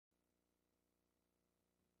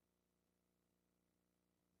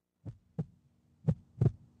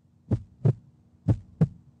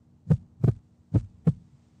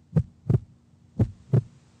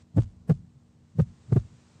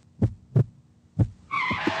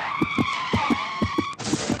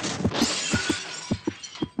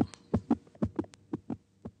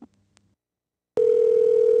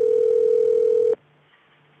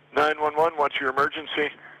your emergency?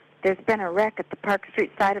 There's been a wreck at the Park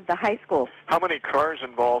Street side of the high school. How many cars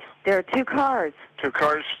involved? There are 2 cars. 2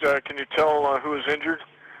 cars. Can you tell who is injured?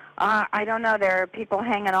 I don't know. There are people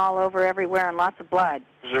hanging all over everywhere and lots of blood.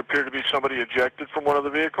 Does there appear to be somebody ejected from one of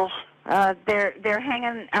the vehicles? They're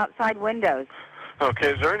hanging outside windows.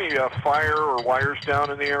 Okay. Is there any fire or wires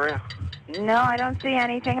down in the area? No, I don't see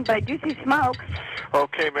anything, but I do see smoke.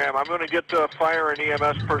 Okay, ma'am. I'm going to get fire and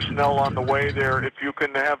EMS personnel on the way there. If you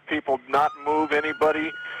can have people not move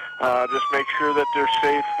anybody, just make sure that they're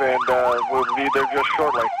safe, and we'll be there just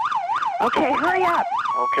shortly. Okay, hurry up.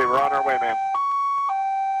 Okay, we're on our way, ma'am.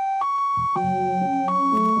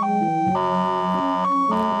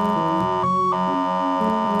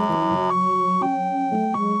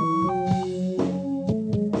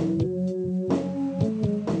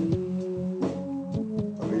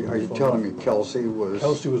 Are you telling me Kelsey was...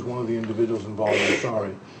 Kelsey was one of the individuals involved. I'm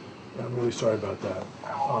sorry. I'm really sorry about that.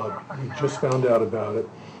 We just found out about it.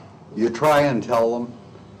 You try and tell them.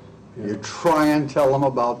 Yeah. You try and tell them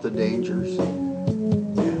about the dangers.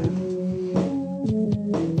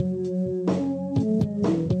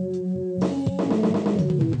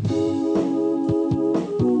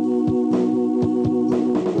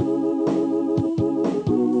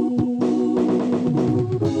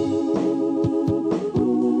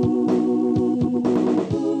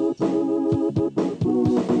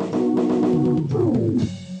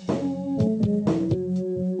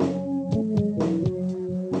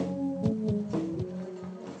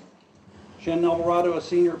 Alvarado, a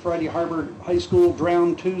senior at Friday Harbor High School,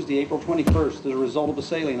 drowned Tuesday, April 21st as a result of a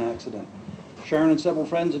sailing accident. Sharon and several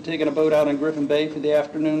friends had taken a boat out in Griffin Bay for the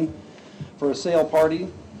afternoon for a sail party.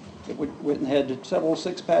 It went and had several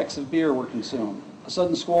 6-packs of beer were consumed. A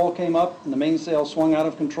sudden squall came up and the mainsail swung out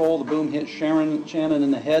of control. The boom hit Sharon Shannon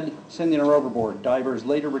in the head, sending her overboard. Divers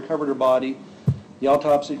later recovered her body. The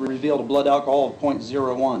autopsy revealed a blood alcohol of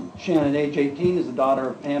 0.01. Shannon, age 18, is the daughter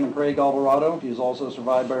of Pam and Craig Alvarado. She is also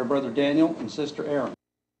survived by her brother Daniel and sister Erin.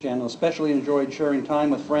 Shannon especially enjoyed sharing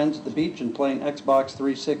time with friends at the beach and playing Xbox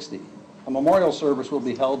 360. A memorial service will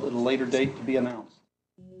be held at a later date to be announced.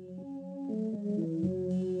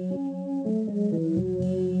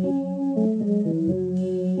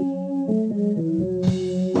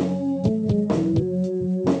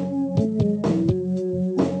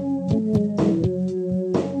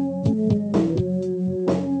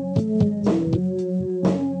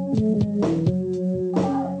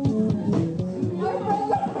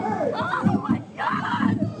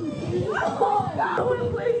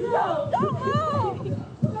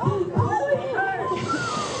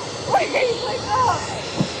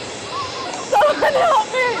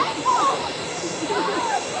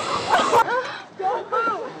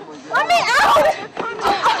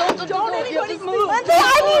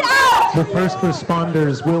 The first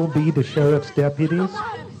responders will be the sheriff's deputies.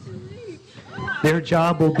 Their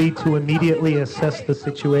job will be to immediately assess the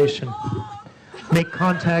situation, make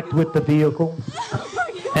contact with the vehicle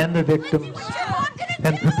and the victims,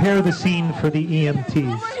 and prepare the scene for the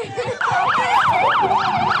EMTs.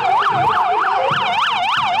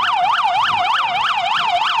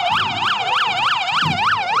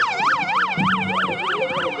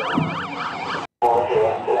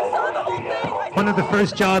 One of the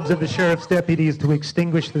first jobs of the sheriff's deputy is to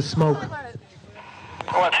extinguish the smoke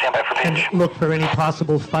and look for any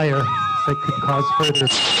possible fire that could cause further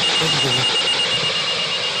injury.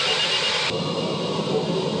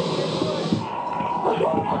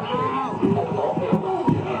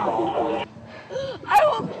 I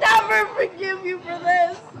will never forgive you for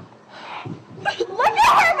this. Look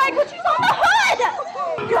at her, Michael. She's on the hood.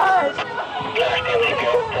 God.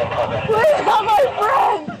 Please help my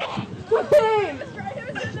friend. Please.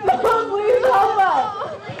 No, please help us.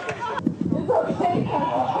 It's okay.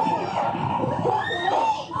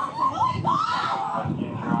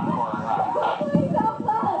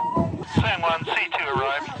 San Juan C2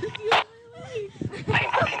 arrived. Team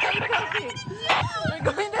 1406. We're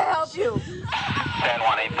going to help you. San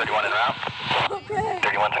Juan 831 en route. Okay.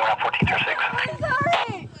 31 San Juan 1406. I'm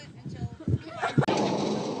sorry.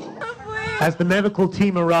 As the medical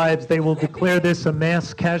team arrives, they will declare this a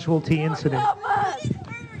mass casualty incident,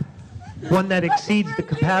 one that exceeds the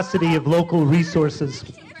capacity of local resources,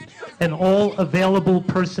 and all available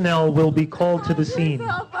personnel will be called to the scene.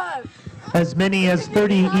 As many as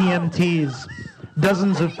 30 EMTs,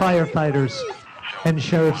 dozens of firefighters, and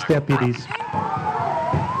sheriff's deputies.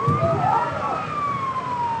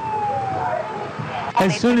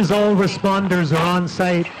 As soon as all responders are on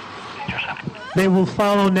site, they will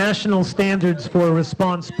follow national standards for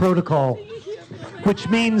response protocol, which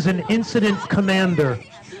means an incident commander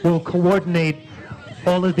will coordinate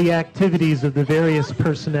all of the activities of the various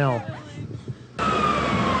personnel.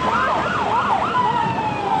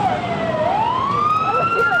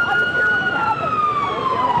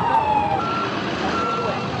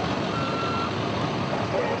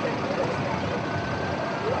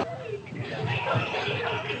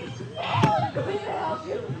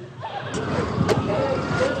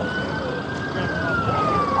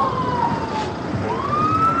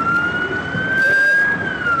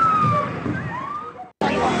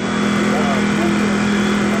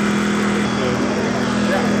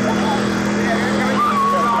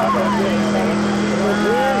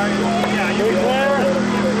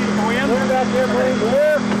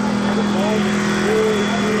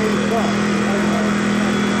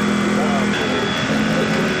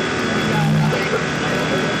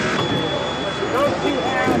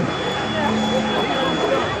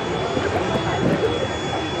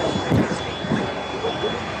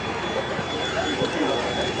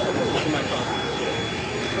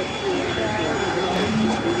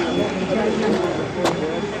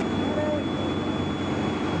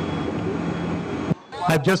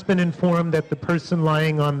 I've just been informed that the person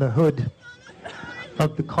lying on the hood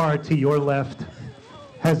of the car to your left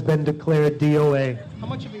has been declared DOA How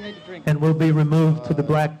much have you had to drink? and will be removed to the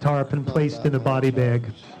black tarp and placed in a body bag.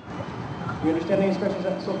 You understand the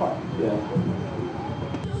instructions so far? Yeah.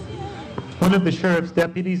 One of the sheriff's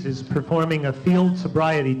deputies is performing a field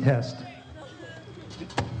sobriety test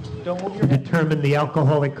Don't move to your head. determine the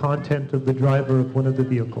alcoholic content of the driver of one of the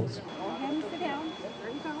vehicles. Sit down.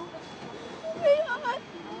 There you go.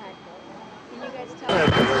 Can you guys tell?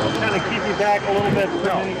 Kind of keep you back a little bit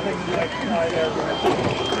from anything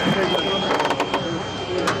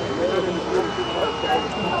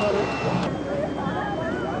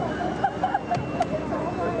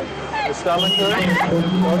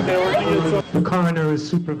The coroner is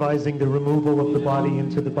supervising the removal of the body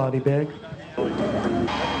into the body bag.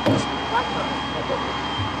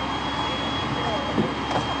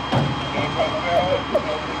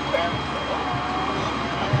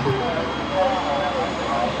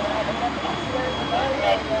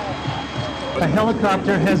 A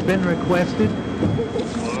helicopter has been requested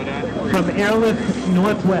from Airlift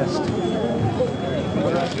Northwest.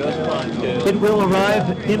 It will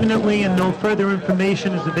arrive imminently and no further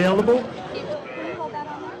information is available.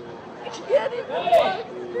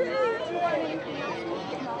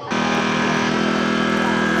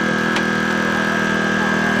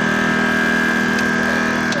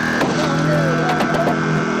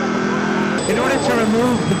 In order to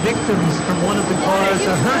remove the victims from one of the cars,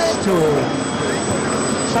 a hearse tool,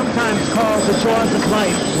 sometimes called the jaws of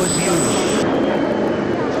life, was used.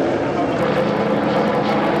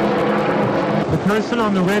 The person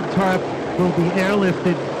on the red tarp will be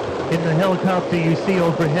airlifted in the helicopter you see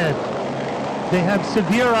overhead. They have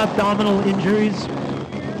severe abdominal injuries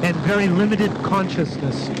and very limited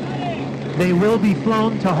consciousness. They will be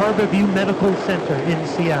flown to Harborview Medical Center in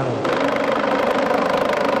Seattle.